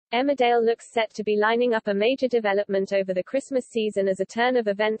Emmerdale looks set to be lining up a major development over the Christmas season as a turn of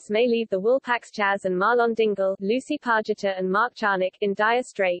events may leave the Woolpack's Chaz and Marlon Dingle, Lucy Pargeter and Mark Charnock, in dire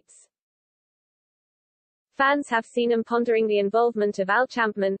straits. Fans have seen him pondering the involvement of Al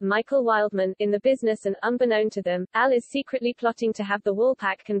Champman, Michael Wildman, in the business and, unbeknown to them, Al is secretly plotting to have the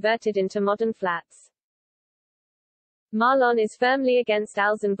Woolpack converted into modern flats. Marlon is firmly against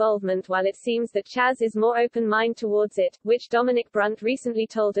Al's involvement while it seems that Chaz is more open-minded towards it, which Dominic Brunt recently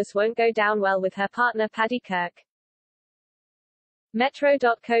told us won't go down well with her partner Paddy Kirk.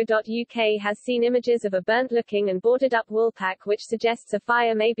 Metro.co.uk has seen images of a burnt-looking and boarded-up Woolpack which suggests a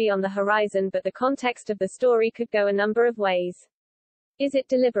fire may be on the horizon, but the context of the story could go a number of ways. Is it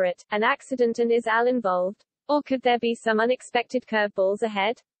deliberate, an accident, and is Al involved? Or could there be some unexpected curveballs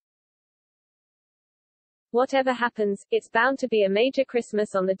ahead? Whatever happens, it's bound to be a major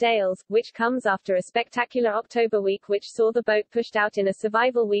Christmas on the Dales, which comes after a spectacular October week which saw the boat pushed out in a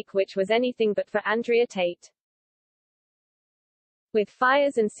survival week which was anything but for Andrea Tate. With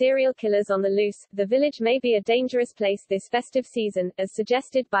fires and serial killers on the loose, the village may be a dangerous place this festive season, as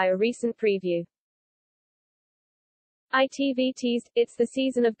suggested by a recent preview. ITV teased, it's the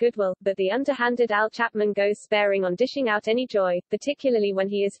season of goodwill, but the underhanded Al Chapman goes sparing on dishing out any joy, particularly when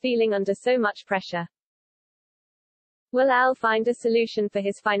he is feeling under so much pressure. Will Al find a solution for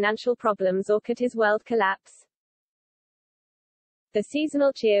his financial problems or could his world collapse? The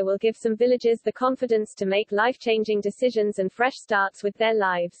seasonal cheer will give some villagers the confidence to make life-changing decisions and fresh starts with their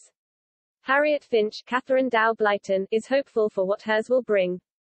lives. Harriet Finch, Catherine Dow Blyton, is hopeful for what hers will bring.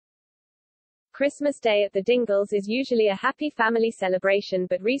 Christmas Day at the Dingles is usually a happy family celebration,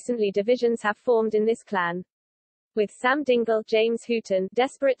 but recently divisions have formed in this clan. With Sam Dingle, James Hooton,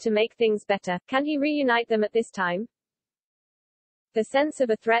 desperate to make things better, can he reunite them at this time? The sense of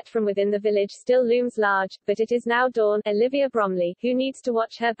a threat from within the village still looms large, but it is now Dawn, Olivia Bromley, who needs to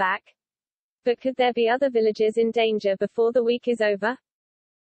watch her back. But could there be other villagers in danger before the week is over?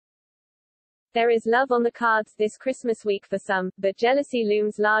 There is love on the cards this Christmas week for some, but jealousy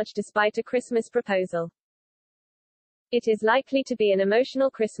looms large despite a Christmas proposal. It is likely to be an emotional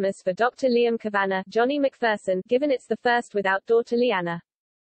Christmas for Dr. Liam Kavanagh, Johnny McPherson, given it's the first without daughter Leanna.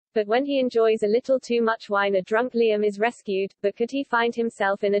 But when he enjoys a little too much wine, a drunk Liam is rescued, but could he find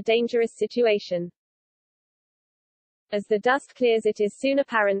himself in a dangerous situation? As the dust clears, it is soon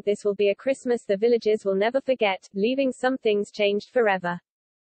apparent this will be a Christmas the villagers will never forget, leaving some things changed forever.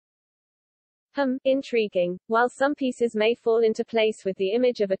 Intriguing. While some pieces may fall into place with the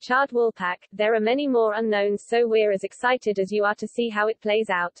image of a charred Woolpack, there are many more unknowns, so we're as excited as you are to see how it plays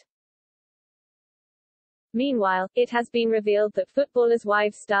out. Meanwhile, it has been revealed that Footballers'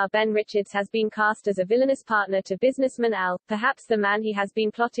 Wives star Ben Richards has been cast as a villainous partner to businessman Al, perhaps the man he has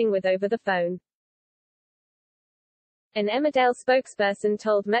been plotting with over the phone. An Emmerdale spokesperson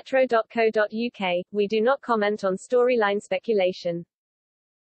told Metro.co.uk, "We do not comment on storyline speculation.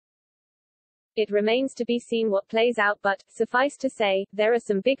 It remains to be seen what plays out, but, suffice to say, there are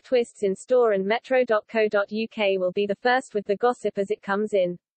some big twists in store and Metro.co.uk will be the first with the gossip as it comes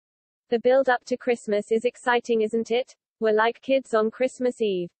in. The build-up to Christmas is exciting, isn't it? We're like kids on Christmas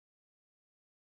Eve.